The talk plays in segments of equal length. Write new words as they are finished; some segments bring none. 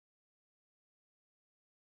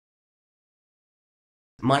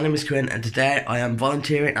My name is Quinn and today I am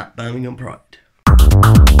volunteering at Birmingham Pride.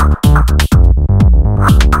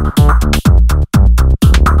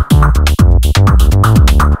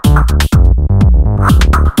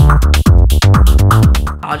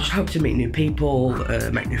 I just hope to meet new people,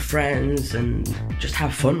 make new friends and just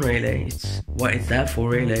have fun really. It's what it's there for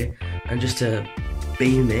really, and just to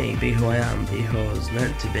be me, be who I am, be who I was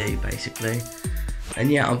meant to be basically. And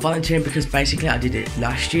yeah, I'm volunteering because basically I did it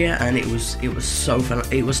last year and it was so fun.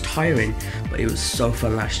 It was tiring, but it was so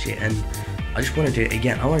fun last year and I just want to do it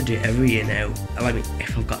again. I want to do it every year now. I mean,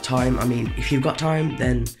 if I've got time, if you've got time,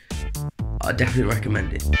 then I definitely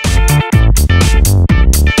recommend it.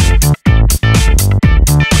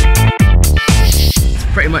 It's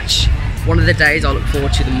pretty much one of the days I look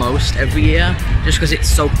forward to the most every year, just because it's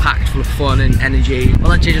so packed full of fun and energy.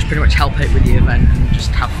 Volunteers just pretty much help out with the event and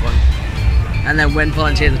just have fun. And then when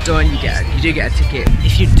volunteers are done, you do get a ticket.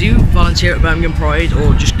 If you do volunteer at Birmingham Pride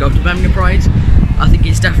or just go to Birmingham Pride, I think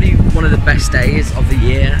it's definitely one of the best days of the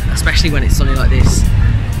year, especially when it's sunny like this.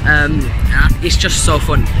 And it's just so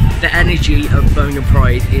fun. The energy of Birmingham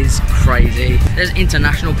Pride is crazy. There's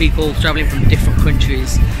international people travelling from different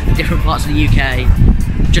countries, different parts of the UK,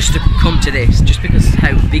 just to come to this, just because of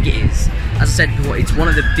how big it is. As I said before, it's one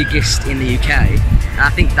of the biggest in the UK, and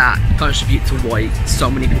I think that contributes to why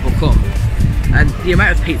so many people come. And the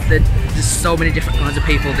amount of people, there's so many different kinds of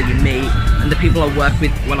people that you meet, and the people I work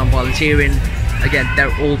with when I'm volunteering, again,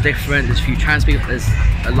 they're all different. There's a few trans people, there's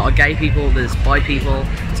a lot of gay people, there's bi people,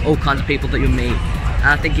 there's all kinds of people that you'll meet. And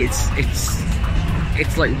I think it's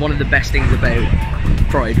like one of the best things about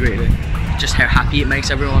Pride really, just how happy it makes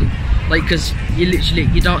everyone. Like, because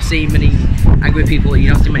you don't see many angry people,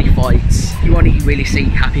 you don't see many fights, you only really see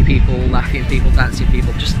happy people, laughing people, dancing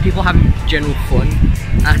people, just people having general fun.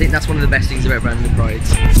 And I think that's one of the best things about Birmingham Pride.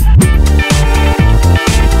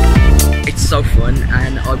 It's so fun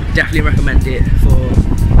and I would definitely recommend it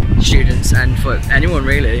for students and for anyone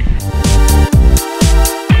really.